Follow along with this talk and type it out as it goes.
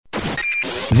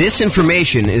This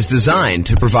information is designed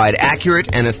to provide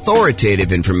accurate and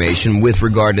authoritative information with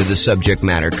regard to the subject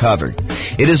matter covered.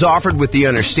 It is offered with the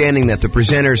understanding that the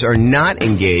presenters are not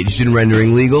engaged in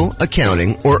rendering legal,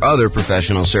 accounting, or other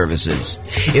professional services.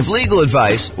 If legal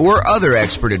advice or other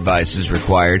expert advice is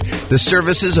required, the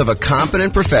services of a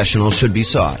competent professional should be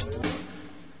sought.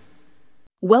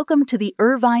 Welcome to the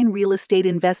Irvine Real Estate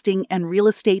Investing and Real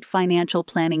Estate Financial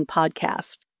Planning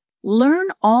Podcast. Learn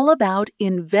all about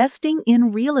investing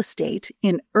in real estate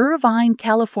in Irvine,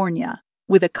 California,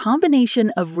 with a combination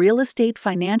of real estate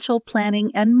financial planning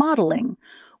and modeling,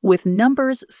 with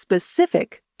numbers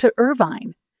specific to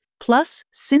Irvine, plus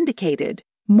syndicated,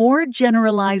 more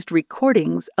generalized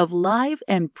recordings of live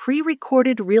and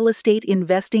pre-recorded real estate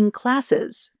investing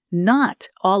classes, not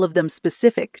all of them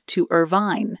specific to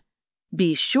Irvine.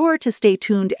 Be sure to stay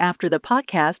tuned after the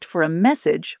podcast for a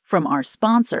message from our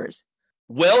sponsors.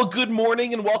 Well, good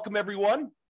morning and welcome,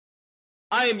 everyone.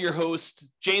 I am your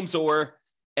host, James Orr,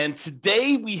 and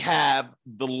today we have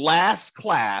the last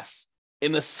class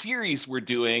in the series we're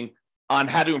doing on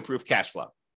how to improve cash flow.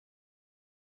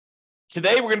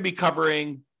 Today, we're going to be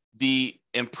covering the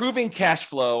improving cash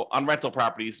flow on rental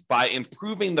properties by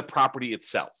improving the property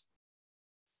itself.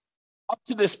 Up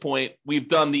to this point, we've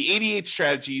done the 88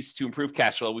 strategies to improve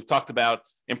cash flow. We've talked about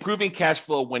improving cash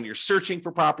flow when you're searching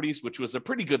for properties, which was a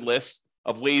pretty good list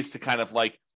of ways to kind of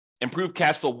like improve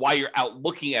cash flow while you're out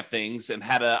looking at things and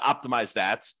how to optimize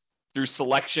that through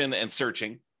selection and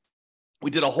searching. We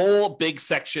did a whole big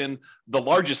section, the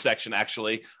largest section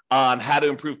actually, on how to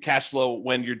improve cash flow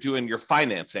when you're doing your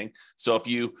financing. So if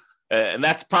you, and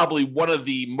that's probably one of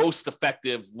the most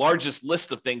effective, largest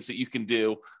list of things that you can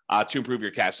do to improve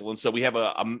your cash flow. And so we have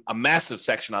a massive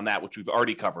section on that, which we've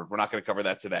already covered. We're not going to cover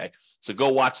that today. So go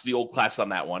watch the old class on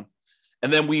that one.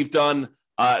 And then we've done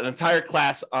an entire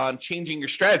class on changing your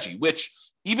strategy, which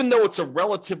even though it's a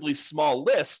relatively small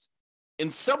list,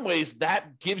 in some ways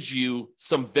that gives you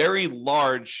some very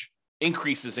large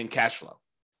increases in cash flow.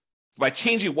 By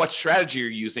changing what strategy you're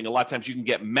using, a lot of times you can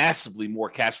get massively more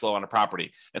cash flow on a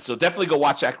property. And so definitely go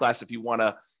watch that class if you want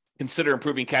to consider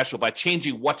improving cash flow by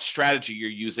changing what strategy you're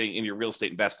using in your real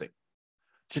estate investing.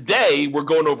 Today, we're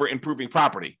going over improving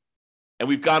property. And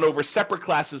we've gone over separate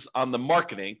classes on the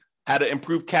marketing, how to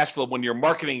improve cash flow when you're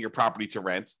marketing your property to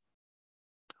rent.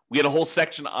 We had a whole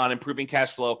section on improving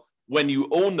cash flow when you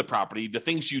own the property, the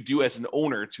things you do as an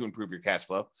owner to improve your cash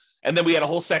flow. And then we had a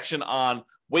whole section on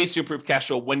ways to improve cash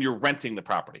flow when you're renting the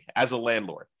property as a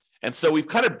landlord. And so we've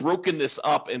kind of broken this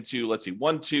up into, let's see,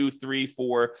 1, 2, 3,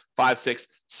 4, 5, 6,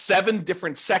 7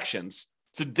 different sections.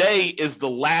 Today is the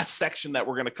last section that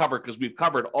we're going to cover because we've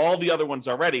covered all the other ones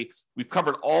already. We've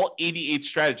covered all 88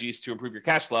 strategies to improve your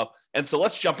cash flow. And so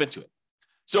let's jump into it.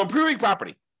 So improving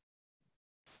property.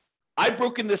 I've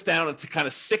broken this down into kind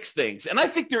of 6 things. And I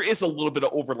think there is a little bit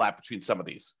of overlap between some of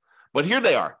these. But here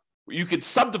they are. You could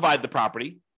subdivide the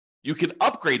property. You could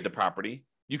upgrade the property.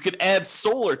 You could add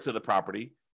solar to the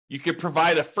property. You could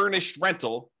provide a furnished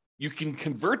rental. You can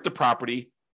convert the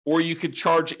property, or you could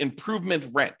charge improvement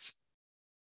rent.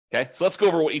 Okay, so let's go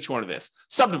over what each one of this.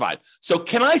 Subdivide. So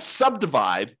can I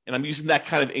subdivide, and I'm using that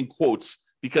kind of in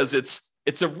quotes because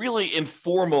it's a really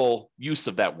informal use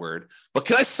of that word, but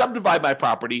can I subdivide my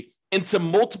property into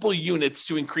multiple units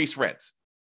to increase rent?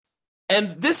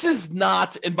 And this is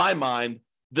not, in my mind,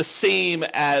 the same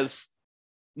as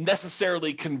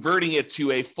necessarily converting it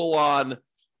to a full-on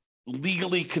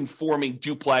legally conforming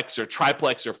duplex or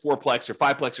triplex or fourplex or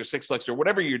fiveplex or sixplex or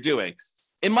whatever you're doing.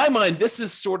 In my mind, this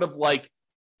is sort of like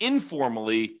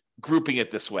informally grouping it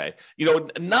this way. You know,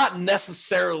 not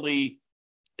necessarily,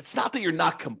 it's not that you're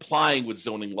not complying with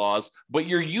zoning laws, but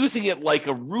you're using it like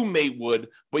a roommate would,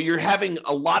 but you're having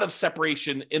a lot of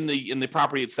separation in the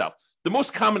property itself. The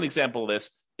most common example of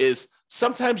this is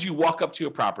sometimes you walk up to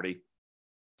a property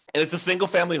and it's a single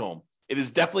family home. It is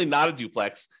definitely not a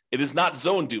duplex. It is not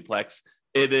zoned duplex.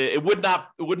 It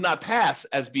would not pass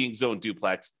as being zoned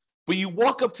duplex, but you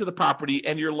walk up to the property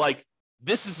and you're like,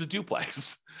 this is a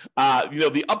duplex.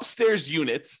 The upstairs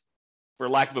unit, for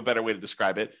lack of a better way to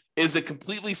describe it, is a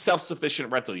completely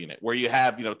self-sufficient rental unit where you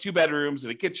have, 2 bedrooms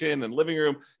and a kitchen and living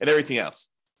room and everything else.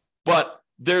 But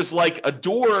there's like a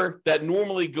door that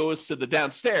normally goes to the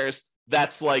downstairs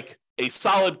that's like a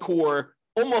solid core,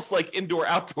 almost like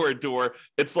indoor-outdoor door.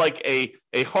 It's like a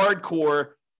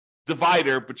hardcore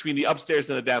divider between the upstairs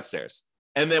and the downstairs.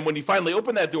 And then when you finally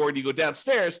open that door and you go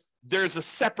downstairs, there's a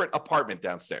separate apartment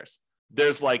downstairs.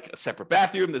 There's like a separate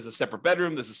bathroom, there's a separate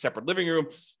bedroom, there's a separate living room.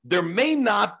 There may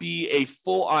not be a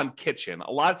full-on kitchen.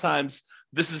 A lot of times,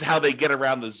 this is how they get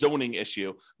around the zoning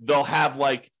issue. They'll have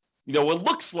like, what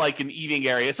looks like an eating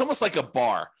area. It's almost like a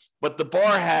bar, but the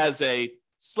bar has a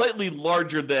slightly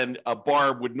larger than a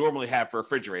bar would normally have for a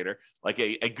refrigerator, like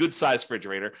a good sized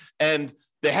refrigerator. And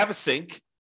they have a sink,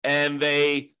 and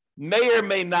they may or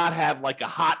may not have like a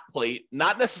hot plate,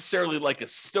 not necessarily like a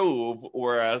stove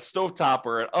or a stovetop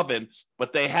or an oven,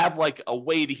 but they have like a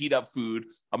way to heat up food,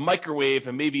 a microwave,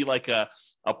 and maybe like a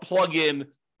plug-in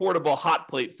portable hot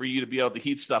plate for you to be able to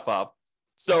heat stuff up.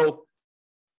 So,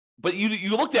 but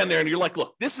you look down there and you're like,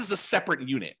 look, this is a separate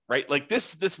unit, right? Like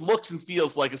this looks and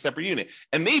feels like a separate unit.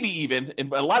 And maybe even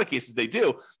in a lot of cases they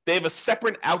have a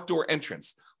separate outdoor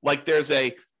entrance. Like there's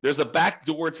a back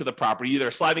door to the property, either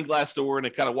a sliding glass door and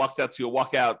it kind of walks out to a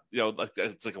walkout, like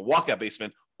it's like a walkout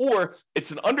basement, or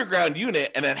it's an underground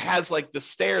unit and it has like the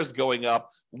stairs going up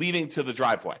leading to the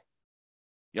driveway.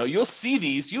 You'll see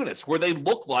these units where they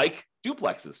look like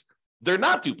duplexes. They're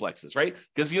not duplexes, right?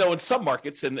 Because, in some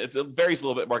markets, and it varies a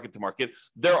little bit market to market,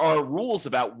 there are rules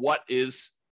about what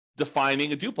is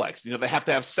defining a duplex. They have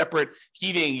to have separate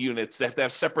heating units. They have to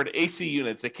have separate AC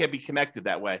units. They can't be connected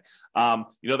that way.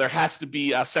 There has to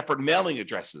be separate mailing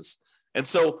addresses. And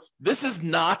so this is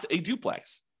not a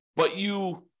duplex, but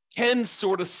you can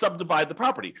sort of subdivide the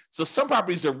property. So some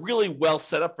properties are really well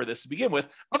set up for this to begin with.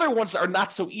 Other ones are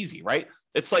not so easy, right?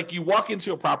 It's like you walk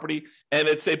into a property and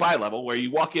it's a bi-level where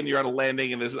you walk in, you're on a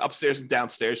landing and there's an upstairs and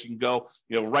downstairs. You can go,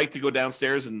 right to go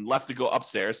downstairs and left to go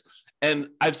upstairs. And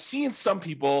I've seen some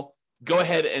people go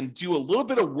ahead and do a little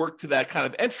bit of work to that kind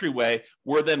of entryway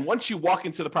where then once you walk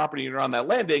into the property and you're on that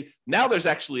landing, now there's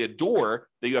actually a door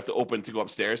that you have to open to go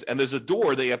upstairs. And there's a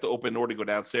door that you have to open in order to go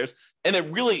downstairs. And it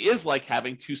really is like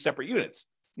having two separate units.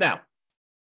 Now,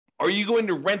 are you going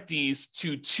to rent these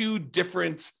to two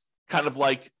different kind of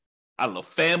like, I don't know,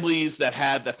 families that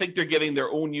think they're getting their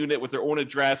own unit with their own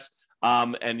address?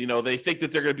 And, they think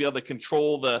that they're going to be able to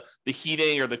control the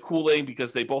heating or the cooling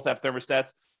because they both have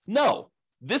thermostats. No.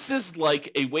 This is like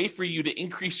a way for you to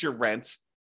increase your rent,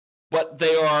 but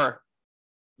they are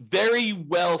very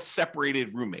well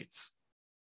separated roommates.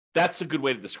 That's a good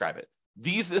way to describe it.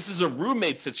 This is a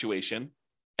roommate situation,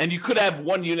 and you could have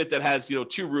one unit that has,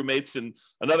 two roommates and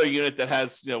another unit that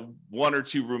has, one or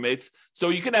two roommates. So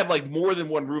you can have like more than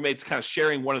one roommates kind of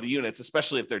sharing one of the units,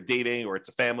 especially if they're dating or it's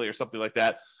a family or something like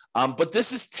that. But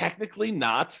this is technically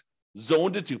not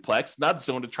zoned to duplex, not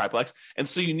zoned to triplex. And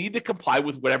so you need to comply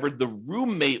with whatever the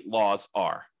roommate laws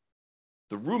are.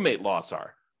 The roommate laws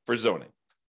are for zoning.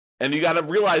 And you got to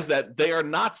realize that they are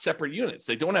not separate units.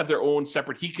 They don't have their own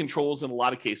separate heat controls in a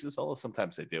lot of cases, although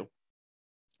sometimes they do.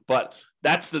 But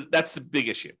that's the big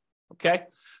issue. Okay.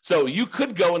 So you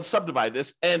could go and subdivide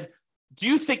this. And do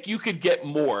you think you could get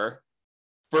more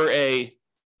for a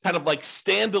kind of like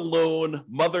standalone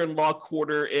mother-in-law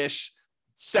quarter-ish,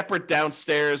 separate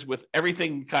downstairs with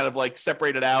everything kind of like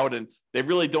separated out, and they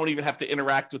really don't even have to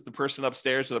interact with the person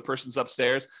upstairs or the person's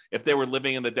upstairs if they were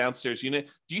living in the downstairs unit?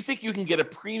 Do you think you can get a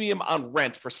premium on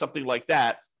rent for something like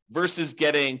that versus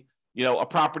getting, a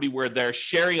property where they're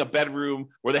sharing a bedroom,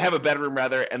 where they have a bedroom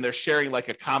rather, and they're sharing like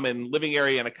a common living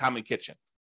area and a common kitchen?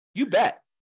 You bet.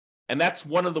 And that's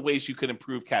one of the ways you can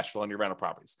improve cash flow on your rental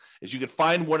properties, is you could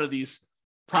find one of these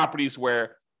properties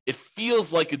where it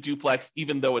feels like a duplex,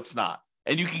 even though it's not.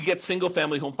 And you can get single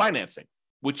family home financing,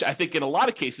 which I think in a lot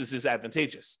of cases is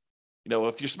advantageous.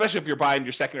 Especially if you're buying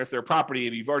your second or third property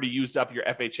and you've already used up your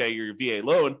FHA or your VA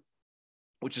loan,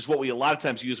 which is what we a lot of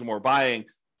times use when we're buying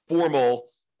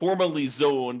formally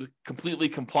zoned, completely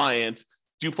compliant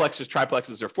duplexes,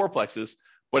 triplexes, or fourplexes.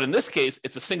 But in this case,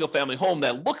 it's a single family home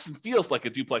that looks and feels like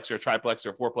a duplex or a triplex or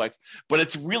a fourplex, but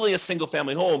it's really a single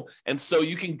family home. And so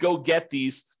you can go get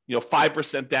these,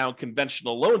 5% down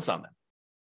conventional loans on them.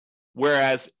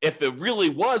 Whereas if it really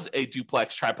was a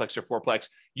duplex, triplex, or fourplex,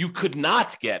 you could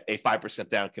not get a 5%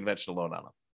 down conventional loan on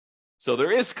them. So there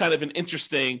is kind of an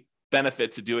interesting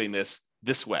benefit to doing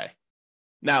this way.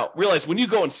 Now, realize when you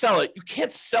go and sell it, you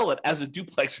can't sell it as a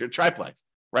duplex or a triplex,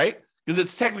 right? Because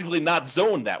it's technically not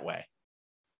zoned that way.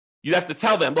 You'd have to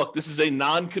tell them, look, this is a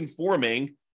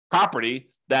non-conforming property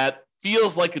that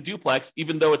feels like a duplex,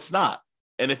 even though it's not.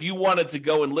 And if you wanted to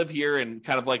go and live here and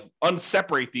kind of like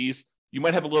unseparate these, you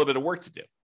might have a little bit of work to do.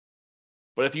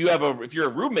 But if you're a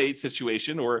roommate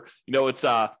situation, or, it's,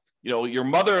 your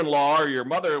mother-in-law or your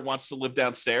mother wants to live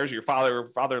downstairs, or your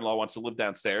father-in-law wants to live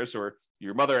downstairs, or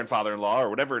your mother and father-in-law, or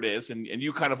whatever it is, and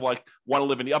you kind of like want to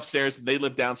live in the upstairs and they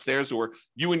live downstairs, or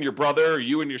you and your brother, or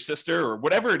you and your sister, or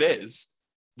whatever it is,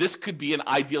 this could be an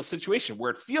ideal situation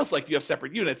where it feels like you have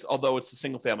separate units, although it's a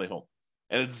single family home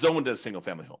and it's zoned as a single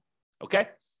family home. Okay.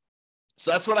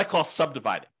 So that's what I call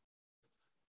subdividing.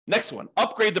 Next one,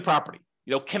 upgrade the property.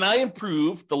 Can I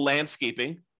improve the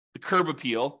landscaping, the curb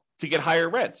appeal to get higher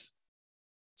rents?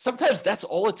 Sometimes that's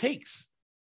all it takes.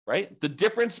 right? The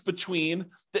difference between,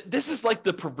 this is like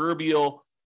the proverbial,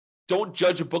 don't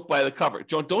judge a book by the cover.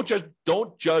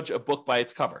 Don't judge a book by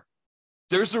its cover.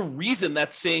 There's a reason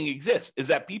that saying exists, is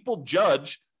that people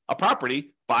judge a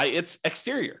property by its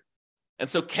exterior. And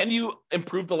so can you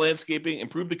improve the landscaping,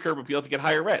 improve the curb appeal to get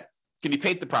higher rent? Can you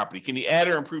paint the property? Can you add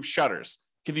or improve shutters?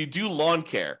 Can you do lawn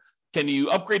care? Can you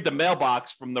upgrade the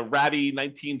mailbox from the ratty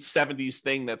 1970s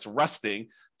thing that's rusting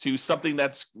to something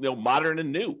that's modern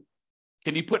and new?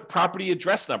 Can you put property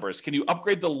address numbers? Can you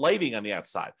upgrade the lighting on the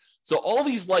outside? So all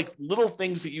these like little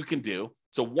things that you can do.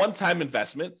 It's a one-time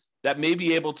investment that may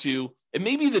be able to, it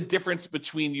may be the difference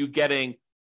between you getting,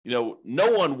 no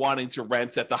one wanting to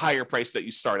rent at the higher price that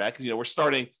you start at. Because, we're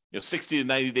starting, 60 to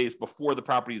 90 days before the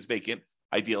property is vacant,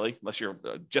 ideally, unless you're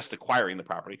just acquiring the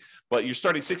property. But you're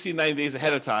starting 60 to 90 days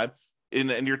ahead of time,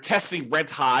 and you're testing rent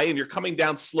high, and you're coming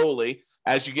down slowly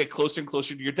as you get closer and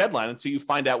closer to your deadline until you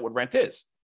find out what rent is.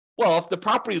 Well, if the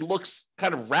property looks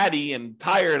kind of ratty and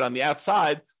tired on the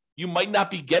outside, you might not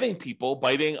be getting people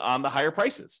biting on the higher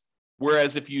prices.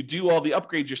 Whereas if you do all the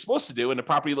upgrades you're supposed to do and the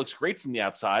property looks great from the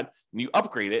outside and you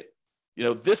upgrade it,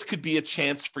 this could be a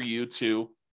chance for you to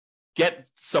get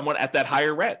someone at that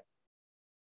higher rent.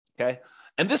 Okay.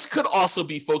 And this could also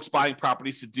be folks buying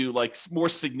properties to do like more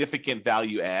significant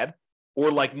value add,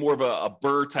 or like more of a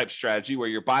BRRRR type strategy where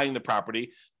you're buying the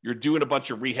property, you're doing a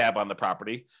bunch of rehab on the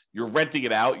property, you're renting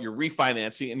it out, you're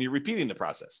refinancing, and you're repeating the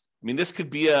process. I mean, this could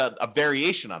be a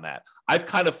variation on that. I've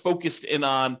kind of focused in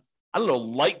on,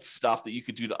 light stuff that you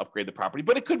could do to upgrade the property,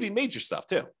 but it could be major stuff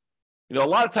too. A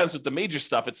lot of times with the major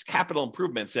stuff, it's capital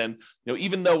improvements. And,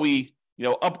 even though we,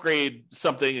 upgrade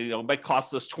something, it might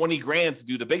cost us 20 grand to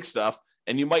do the big stuff,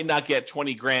 and you might not get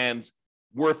 20 grand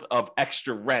worth of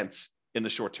extra rent in the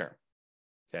short term.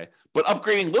 Okay. But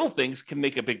upgrading little things can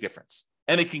make a big difference,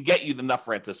 and it can get you enough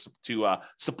rent to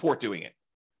support doing it.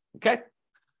 Okay.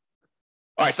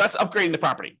 All right. So that's upgrading the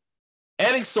property.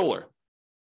 Adding solar.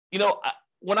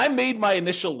 When I made my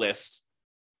initial list,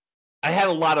 I had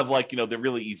a lot of the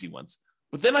really easy ones.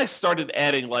 But then I started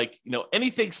adding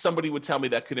anything somebody would tell me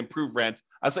that could improve rent.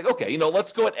 I was like, okay,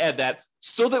 let's go and add that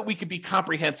so that we could be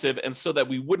comprehensive and so that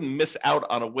we wouldn't miss out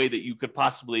on a way that you could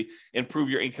possibly improve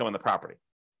your income on the property.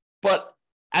 But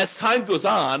as time goes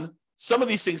on, some of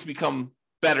these things become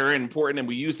better and important, and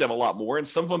we use them a lot more. And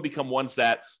some of them become ones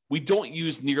that we don't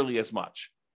use nearly as much.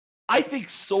 I think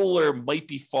solar might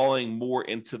be falling more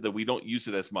into the we don't use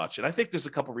it as much. And I think there's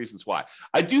a couple of reasons why.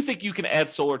 I do think you can add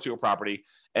solar to a property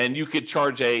and you could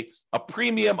charge a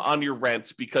premium on your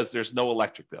rent because there's no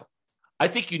electric bill. I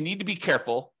think you need to be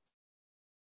careful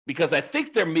because I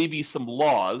think there may be some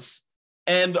laws,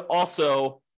 and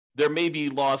also there may be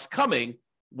laws coming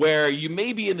where you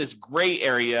may be in this gray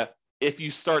area if you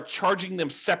start charging them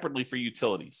separately for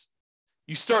utilities.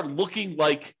 You start looking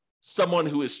like someone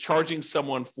who is charging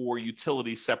someone for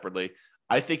utilities separately.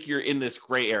 I think you're in this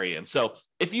gray area. And so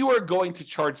if you are going to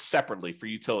charge separately for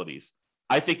utilities,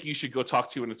 I think you should go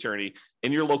talk to an attorney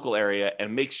in your local area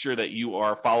and make sure that you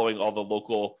are following all the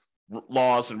local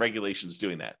laws and regulations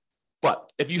doing that.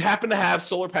 But if you happen to have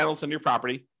solar panels on your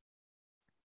property,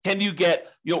 can you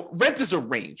get, rent is a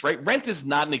range, right? Rent is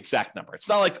not an exact number. It's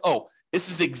not like, oh, this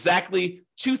is exactly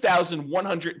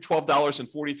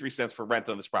 $2,112.43 for rent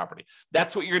on this property.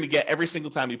 That's what you're going to get every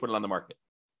single time you put it on the market.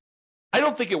 I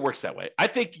don't think it works that way. I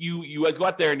think you go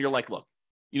out there and you're like, look,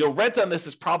 rent on this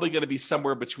is probably going to be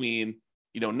somewhere between,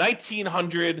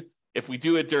 $1,900 if we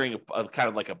do it during a kind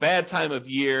of like a bad time of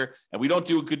year and we don't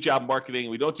do a good job marketing,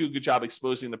 we don't do a good job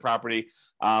exposing the property,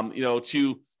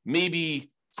 to maybe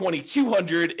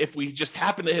 $2,200 if we just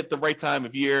happen to hit the right time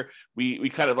of year. We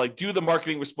kind of do the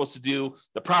marketing we're supposed to do.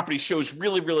 The property shows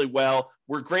really, really well.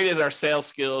 We're great at our sales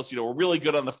skills. We're really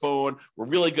good on the phone. We're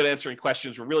really good answering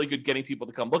questions. We're really good getting people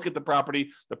to come look at the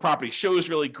property. The property shows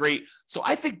really great. So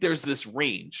I think there's this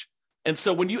range. And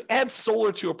so when you add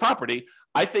solar to a property,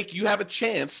 I think you have a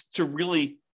chance to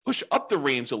really push up the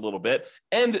range a little bit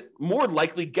and more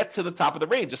likely get to the top of the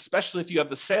range, especially if you have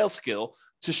the sales skill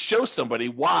to show somebody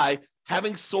why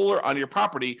having solar on your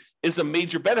property is a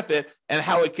major benefit and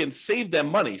how it can save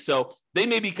them money. So they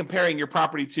may be comparing your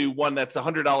property to one that's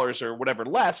 $100 or whatever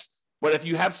less, but if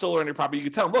you have solar on your property, you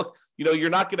can tell them, look, you're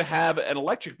not going to have an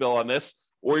electric bill on this,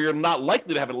 or you're not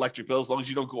likely to have an electric bill as long as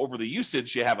you don't go over the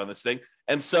usage you have on this thing.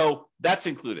 And so that's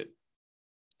included.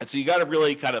 And so you got to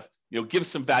really kind of, give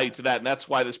some value to that. And that's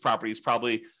why this property is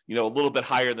probably, a little bit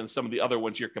higher than some of the other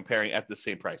ones you're comparing at the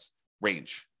same price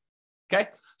range. Okay.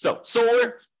 So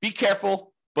solar, be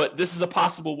careful, but this is a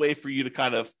possible way for you to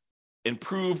kind of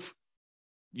improve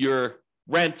your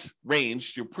rent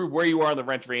range to prove where you are on the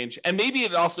rent range. And maybe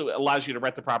it also allows you to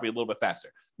rent the property a little bit faster.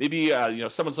 Maybe,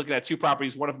 someone's looking at two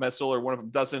properties, one of them has solar, one of them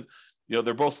doesn't.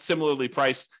 They're both similarly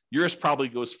priced. Yours probably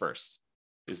goes first,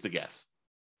 is the guess.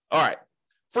 All right,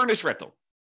 furnished rental.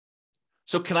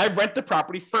 So can I rent the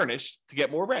property furnished to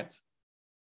get more rent?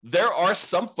 There are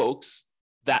some folks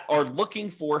that are looking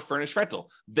for furnished rental.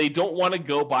 They don't want to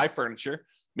go buy furniture.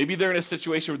 Maybe they're in a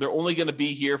situation where they're only going to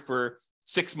be here for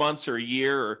 6 months or a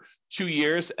year or 2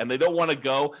 years, and they don't want to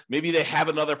go. Maybe they have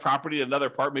another property in another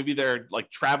part. Maybe they're like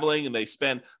traveling and they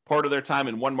spend part of their time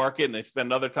in one market and they spend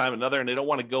another time in another, and they don't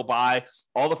want to go buy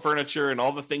all the furniture and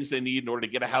all the things they need in order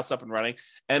to get a house up and running.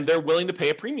 And they're willing to pay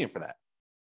a premium for that.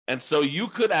 And so you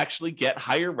could actually get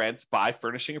higher rent by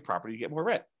furnishing a property to get more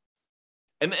rent.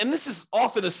 And this is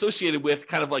often associated with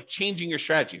kind of like changing your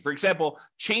strategy. For example,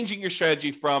 changing your strategy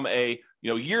from a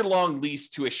year-long lease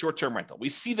to a short-term rental. We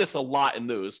see this a lot in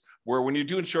those where when you're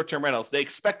doing short-term rentals, they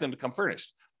expect them to come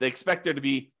furnished. They expect there to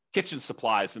be kitchen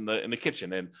supplies in the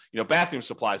kitchen and bathroom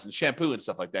supplies and shampoo and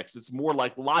stuff like that. Because it's more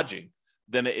like lodging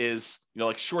than it is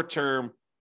like short-term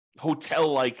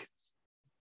hotel-like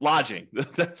lodging.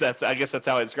 That's I guess that's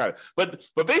how I describe it.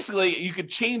 But basically, you could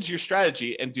change your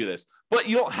strategy and do this, but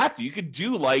you don't have to. You could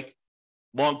do like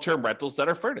long-term rentals that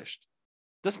are furnished.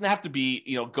 It doesn't have to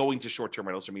be going to short-term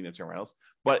rentals or medium-term rentals,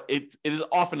 but it is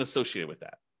often associated with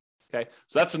that. Okay,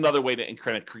 so that's another way to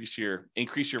increase your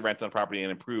rent on property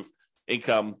and improve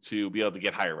income to be able to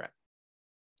get higher rent.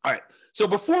 All right. So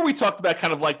before we talked about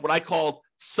kind of like what I called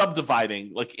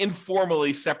subdividing, like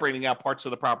informally separating out parts of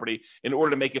the property in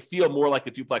order to make it feel more like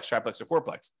a duplex, triplex, or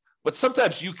fourplex. But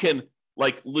sometimes you can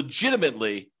like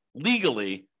legitimately,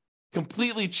 legally,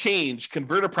 completely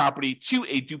convert a property to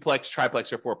a duplex,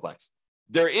 triplex, or fourplex.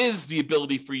 There is the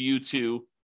ability for you to,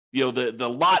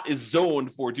 the lot is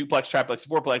zoned for duplex, triplex,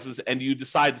 fourplexes, and you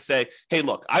decide to say, hey,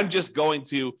 look, I'm just going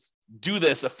to do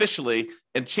this officially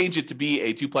and change it to be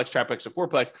a duplex, triplex, or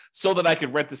fourplex so that I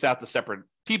can rent this out to separate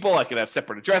people. I can have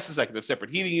separate addresses. I can have separate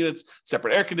heating units,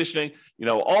 separate air conditioning.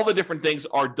 All the different things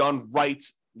are done right,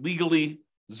 legally,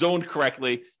 zoned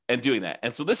correctly, and doing that.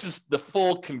 And so this is the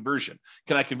full conversion.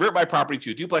 Can I convert my property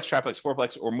to a duplex, triplex,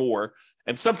 fourplex, or more?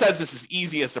 And sometimes this is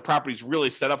easy as the property is really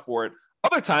set up for it.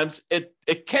 Other times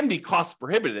it can be cost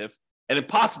prohibitive and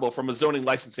impossible from a zoning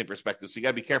licensing perspective. So you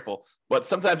got to be careful, but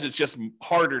sometimes it's just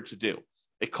harder to do.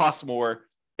 It costs more,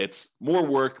 it's more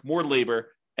work, more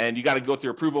labor, and you got to go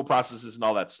through approval processes and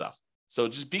all that stuff. So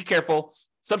just be careful.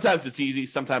 Sometimes it's easy,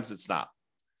 sometimes it's not.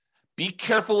 Be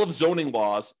careful of zoning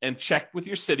laws and check with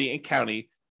your city and county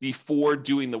before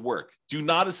doing the work. Do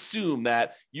not assume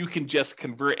that you can just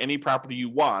convert any property you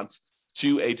want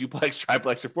to a duplex,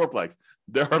 triplex, or fourplex.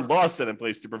 There are laws set in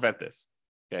place to prevent this.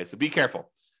 Okay, so be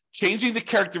careful. Changing the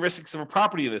characteristics of a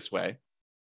property in this way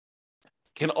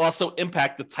can also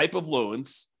impact the type of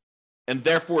loans and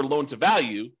therefore loan to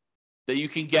value that you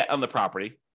can get on the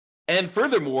property. And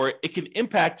furthermore, it can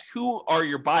impact who are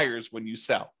your buyers when you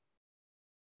sell.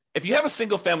 If you have a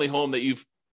single family home that you've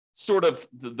sort of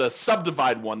the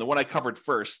subdivide one, the one I covered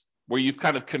first, where you've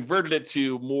kind of converted it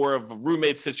to more of a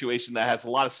roommate situation that has a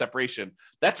lot of separation,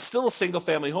 that's still a single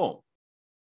family home.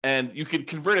 And you can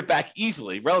convert it back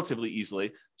easily, relatively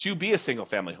easily, to be a single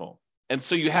family home. And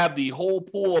so you have the whole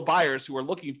pool of buyers who are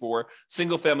looking for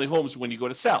single family homes when you go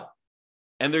to sell.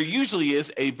 And there usually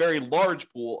is a very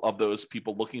large pool of those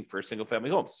people looking for single family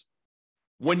homes.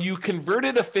 When you convert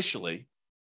it officially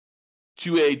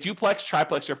to a duplex,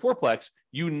 triplex, or fourplex,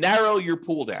 you narrow your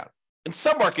pool down. In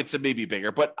some markets, it may be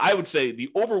bigger, but I would say the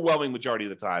overwhelming majority of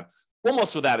the time,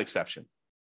 almost without exception,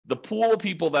 the pool of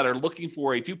people that are looking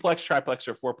for a duplex, triplex,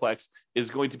 or fourplex is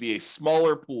going to be a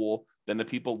smaller pool than the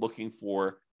people looking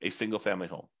for a single family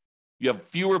home. You have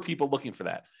fewer people looking for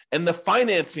that. And the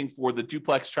financing for the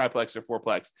duplex, triplex, or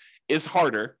fourplex is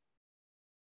harder,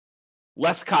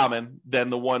 less common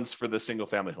than the ones for the single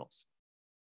family homes.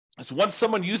 So once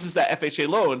someone uses that FHA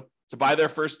loan to buy their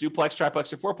first duplex,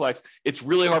 triplex, or fourplex, it's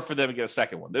really hard for them to get a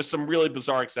second one. There's some really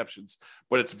bizarre exceptions,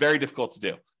 but it's very difficult to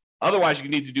do. Otherwise, you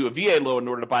need to do a VA loan in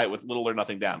order to buy it with little or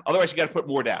nothing down. Otherwise, you got to put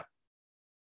more down.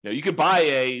 You could buy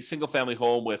a single family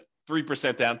home with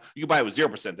 3% down. You can buy it with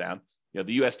 0% down.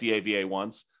 The USDA VA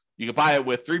ones. You can buy it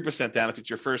with 3% down if it's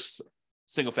your first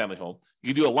single family home.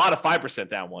 You can do a lot of 5%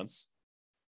 down ones.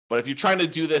 But if you're trying to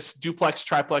do this duplex,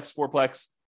 triplex, fourplex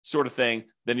sort of thing,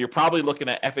 then you're probably looking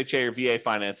at FHA or VA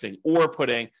financing or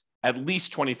putting at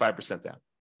least 25% down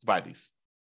to buy these.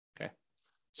 Okay.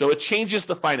 So it changes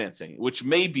the financing, which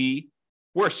may be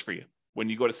worse for you when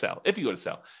you go to sell, if you go to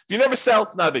sell. If you never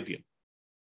sell, not a big deal.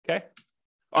 Okay.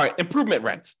 All right. Improvement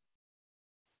rent.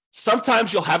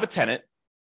 Sometimes you'll have a tenant.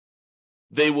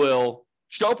 They will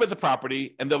show up at the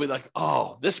property and they'll be like,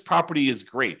 oh, this property is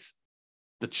great.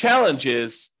 The challenge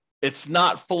is it's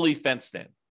not fully fenced in.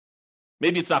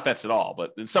 Maybe it's not fenced at all,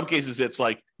 but in some cases it's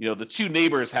like, the two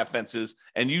neighbors have fences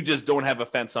and you just don't have a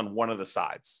fence on one of the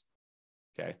sides.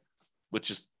 Okay.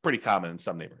 Which is pretty common in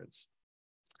some neighborhoods.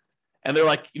 And they're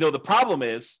like, the problem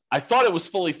is I thought it was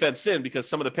fully fenced in because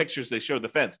some of the pictures they showed the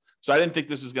fence. So I didn't think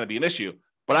this was going to be an issue,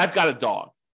 but I've got a dog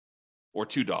or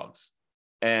two dogs.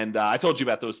 And I told you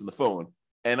about those on the phone.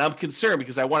 And I'm concerned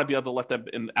because I want to be able to let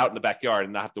them out in the backyard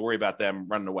and not have to worry about them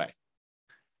running away.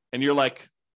 And you're like,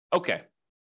 okay,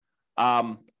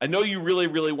 I know you really,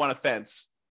 really want a fence.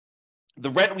 The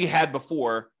rent we had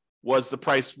before was the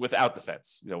price without the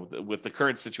fence, with the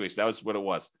current situation. That was what it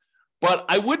was. But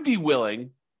I would be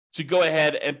willing to go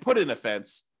ahead and put in a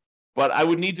fence, but I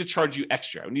would need to charge you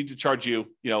extra. I would need to charge you,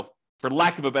 for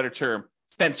lack of a better term,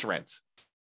 fence rent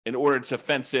in order to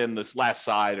fence in this last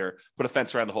side or put a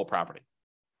fence around the whole property.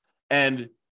 And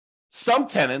some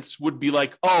tenants would be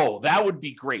like, oh, that would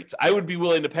be great. I would be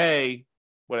willing to pay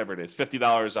whatever it is, $50,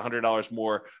 $100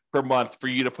 more per month for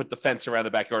you to put the fence around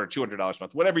the backyard, or $200 a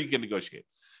month, whatever you can negotiate,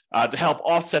 to help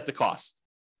offset the cost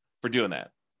for doing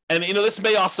that. And, this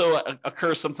may also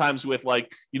occur sometimes with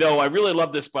like, I really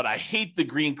love this, but I hate the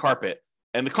green carpet.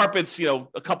 And the carpet's, a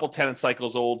couple tenant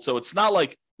cycles old. So it's not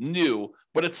like new,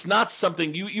 but it's not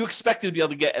something you expect to be able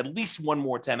to get at least one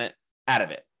more tenant out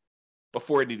of it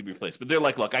before it needs to be replaced. But they're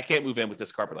like, look, I can't move in with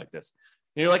this carpet like this.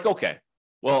 And you're like, okay,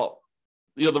 well,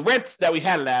 the rent that we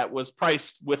had it at was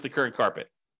priced with the current carpet.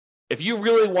 If you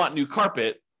really want new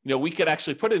carpet, we could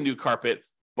actually put in new carpet,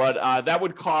 but that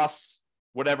would cost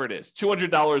whatever it is,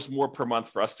 $200 more per month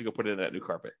for us to go put in that new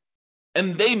carpet.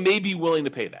 And they may be willing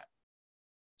to pay that.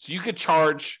 So you could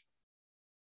charge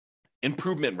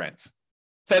improvement rent,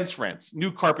 fence rent,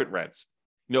 new carpet rent,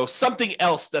 something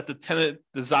else that the tenant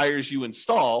desires you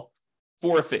install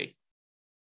for a fee.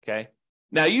 Okay.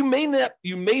 Now you may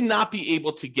not be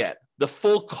able to get the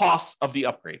full cost of the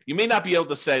upgrade. You may not be able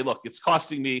to say, look, it's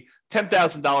costing me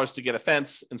 $10,000 to get a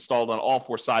fence installed on all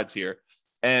four sides here.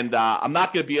 And I'm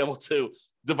not going to be able to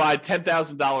divide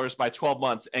 $10,000 by 12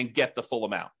 months and get the full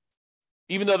amount.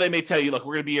 Even though they may tell you, look,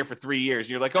 we're going to be here for 3 years.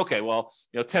 And you're like, okay, well,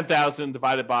 10,000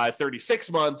 divided by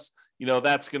 36 months,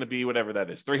 that's going to be whatever that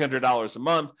is, $300 a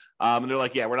month. And they're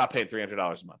like, yeah, we're not paying $300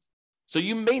 a month. So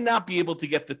you may not be able to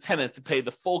get the tenant to pay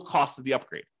the full cost of the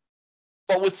upgrade.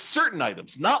 But with certain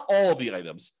items, not all of the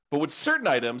items, but with certain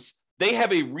items, they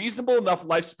have a reasonable enough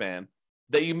lifespan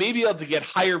that you may be able to get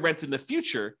higher rent in the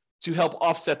future to help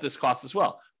offset this cost as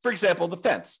well. For example, the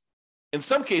fence. In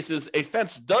some cases, a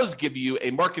fence does give you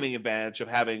a marketing advantage of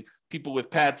having people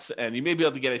with pets, and you may be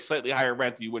able to get a slightly higher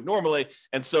rent than you would normally.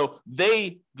 And so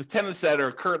the tenants that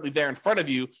are currently there in front of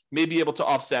you may be able to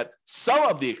offset some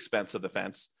of the expense of the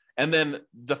fence. And then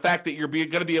the fact that you're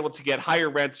going to be able to get higher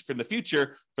rents for the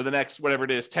future for the next, whatever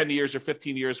it is, 10 years or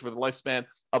 15 years for the lifespan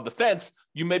of the fence,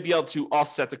 you may be able to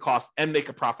offset the cost and make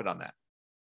a profit on that.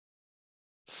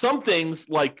 Some things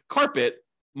like carpet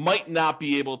might not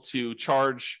be able to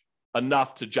charge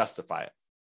enough to justify it.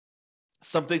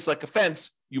 Some things like a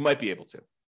fence, you might be able to.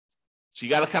 So you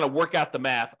got to kind of work out the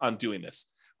math on doing this,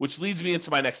 which leads me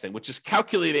into my next thing, which is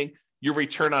calculating your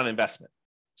return on investment.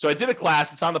 So I did a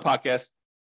class, it's on the podcast.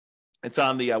 It's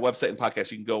on the website and podcast.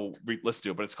 You can go listen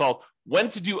to it, but it's called When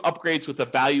to Do Upgrades with a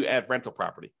Value Add Rental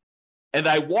Property. And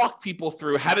I walk people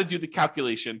through how to do the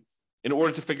calculation in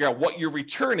order to figure out what your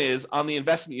return is on the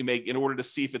investment you make in order to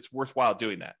see if it's worthwhile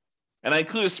doing that. And I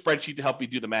include a spreadsheet to help you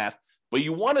do the math, but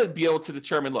you want to be able to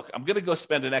determine, look, I'm going to go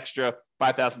spend an extra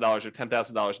 $5,000 or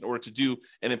 $10,000 in order to do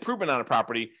an improvement on a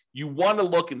property. You want to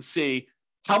look and see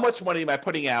how much money am I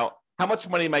putting out? How much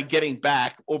money am I getting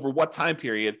back over what time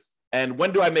period? And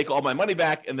when do I make all my money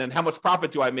back? And then how much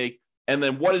profit do I make? And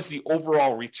then what is the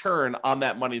overall return on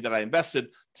that money that I invested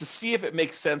to see if it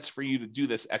makes sense for you to do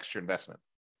this extra investment?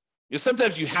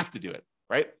 Sometimes you have to do it,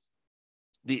 right?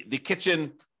 The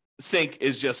kitchen sink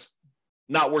is just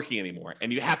not working anymore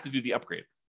and you have to do the upgrade.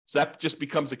 So that just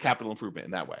becomes a capital improvement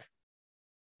in that way.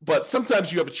 But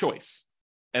sometimes you have a choice.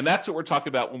 And that's what we're talking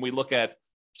about when we look at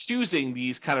choosing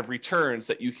these kind of returns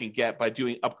that you can get by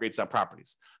doing upgrades on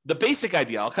properties. The basic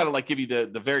idea, I'll kind of like give you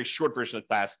the very short version of the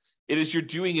class. It is you're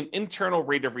doing an internal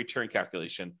rate of return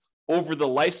calculation over the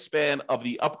lifespan of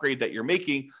the upgrade that you're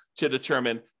making to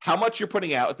determine how much you're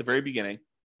putting out at the very beginning,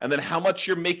 and then how much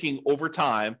you're making over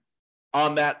time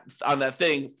on that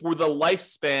thing for the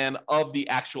lifespan of the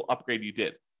actual upgrade you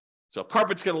did. So if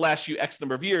carpet's going to last you X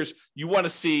number of years, you want to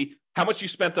see how much you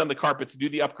spent on the carpet to do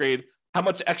the upgrade, how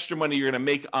much extra money you're going to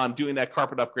make on doing that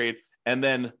carpet upgrade. And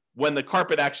then when the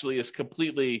carpet actually is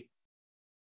completely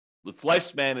its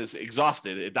lifespan is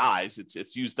exhausted, it dies,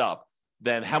 it's used up,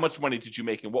 then how much money did you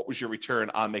make and what was your return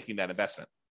on making that investment?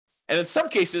 And in some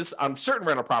cases, on certain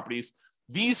rental properties,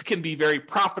 these can be very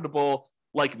profitable,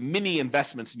 like mini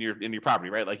investments in your property,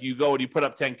 right? Like you go and you put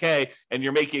up 10K and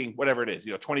you're making whatever it is,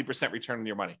 20% return on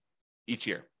your money each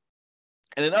year.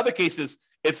 And in other cases,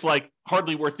 it's like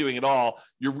hardly worth doing at all.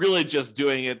 You're really just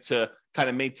doing it to kind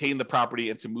of maintain the property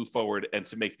and to move forward and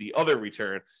to make the other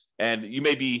return. And you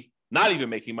may be not even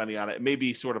making money on it. It may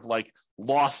be sort of like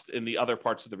lost in the other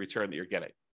parts of the return that you're getting.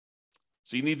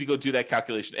 So you need to go do that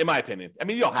calculation, in my opinion. I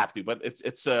mean, you don't have to, but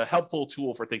it's a helpful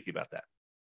tool for thinking about that.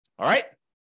 All right.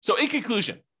 So in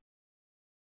conclusion,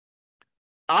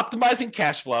 optimizing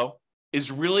cash flow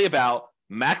is really about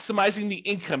maximizing the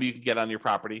income you can get on your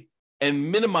property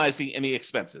and minimizing any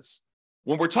expenses.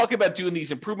 When we're talking about doing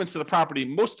these improvements to the property,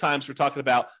 most times we're talking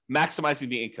about maximizing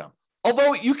the income.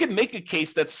 Although you can make a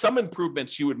case that some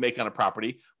improvements you would make on a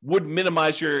property would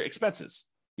minimize your expenses.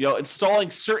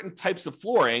 Installing certain types of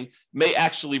flooring may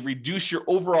actually reduce your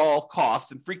overall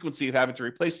cost and frequency of having to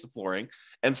replace the flooring.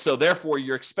 And so therefore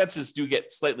your expenses do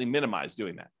get slightly minimized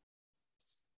doing that.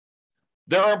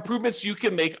 There are improvements you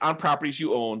can make on properties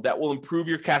you own that will improve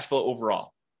your cash flow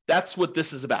overall. That's what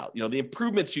this is about. The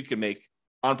improvements you can make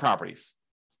on properties.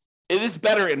 It is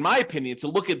better, in my opinion, to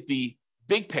look at the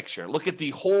big picture, look at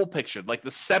the whole picture, like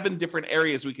the 7 different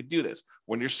areas we could do this.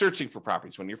 When you're searching for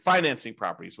properties, when you're financing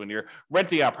properties, when you're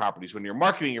renting out properties, when you're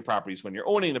marketing your properties, when you're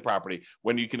owning the property,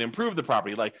 when you can improve the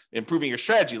property, like improving your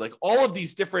strategy, like all of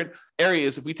these different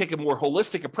areas. If we take a more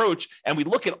holistic approach and we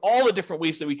look at all the different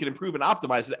ways that we can improve and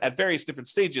optimize it at various different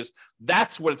stages,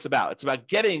 that's what it's about. It's about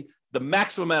getting the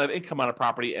maximum amount of income on a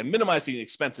property and minimizing the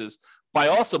expenses by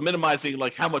also minimizing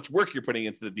like how much work you're putting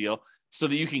into the deal so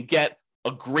that you can get a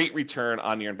great return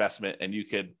on your investment and you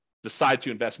could decide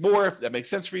to invest more if that makes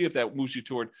sense for you, if that moves you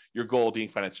toward your goal of being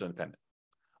financially independent.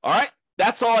 All right,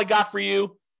 that's all I got for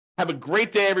you. Have a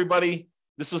great day, everybody.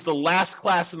 This was the last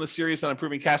class in the series on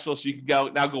improving cash flow, so you can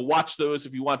go watch those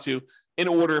if you want to, in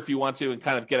order if you want to, and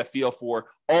kind of get a feel for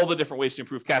all the different ways to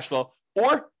improve cash flow.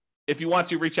 Or if you want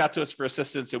to, reach out to us for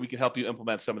assistance and we can help you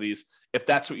implement some of these if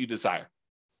that's what you desire.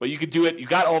 But you could do it. You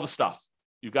got all the stuff.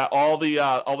 You've got all the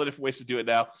different ways to do it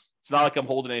now. It's not like I'm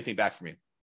holding anything back from you.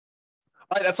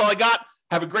 All right, that's all I got.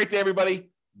 Have a great day, everybody.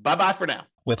 Bye-bye for now.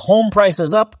 With home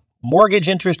prices up, mortgage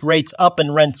interest rates up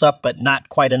and rents up, but not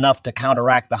quite enough to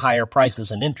counteract the higher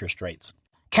prices and interest rates.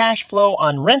 Cash flow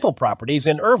on rental properties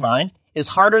in Irvine is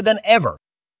harder than ever.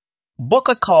 Book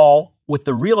a call with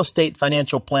the Real Estate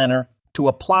Financial Planner to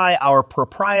apply our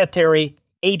proprietary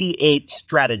 88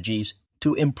 strategies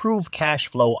to improve cash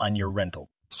flow on your rental.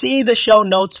 See the show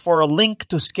notes for a link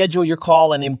to schedule your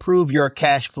call and improve your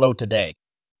cash flow today.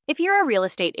 If you're a real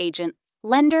estate agent,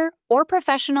 lender, or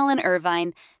professional in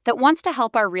Irvine that wants to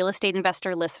help our real estate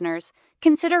investor listeners,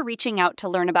 consider reaching out to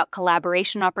learn about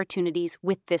collaboration opportunities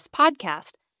with this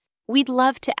podcast. We'd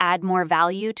love to add more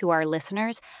value to our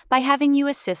listeners by having you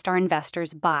assist our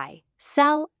investors buy,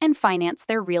 sell, and finance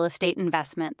their real estate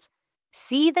investments.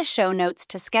 See the show notes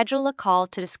to schedule a call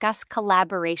to discuss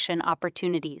collaboration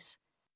opportunities.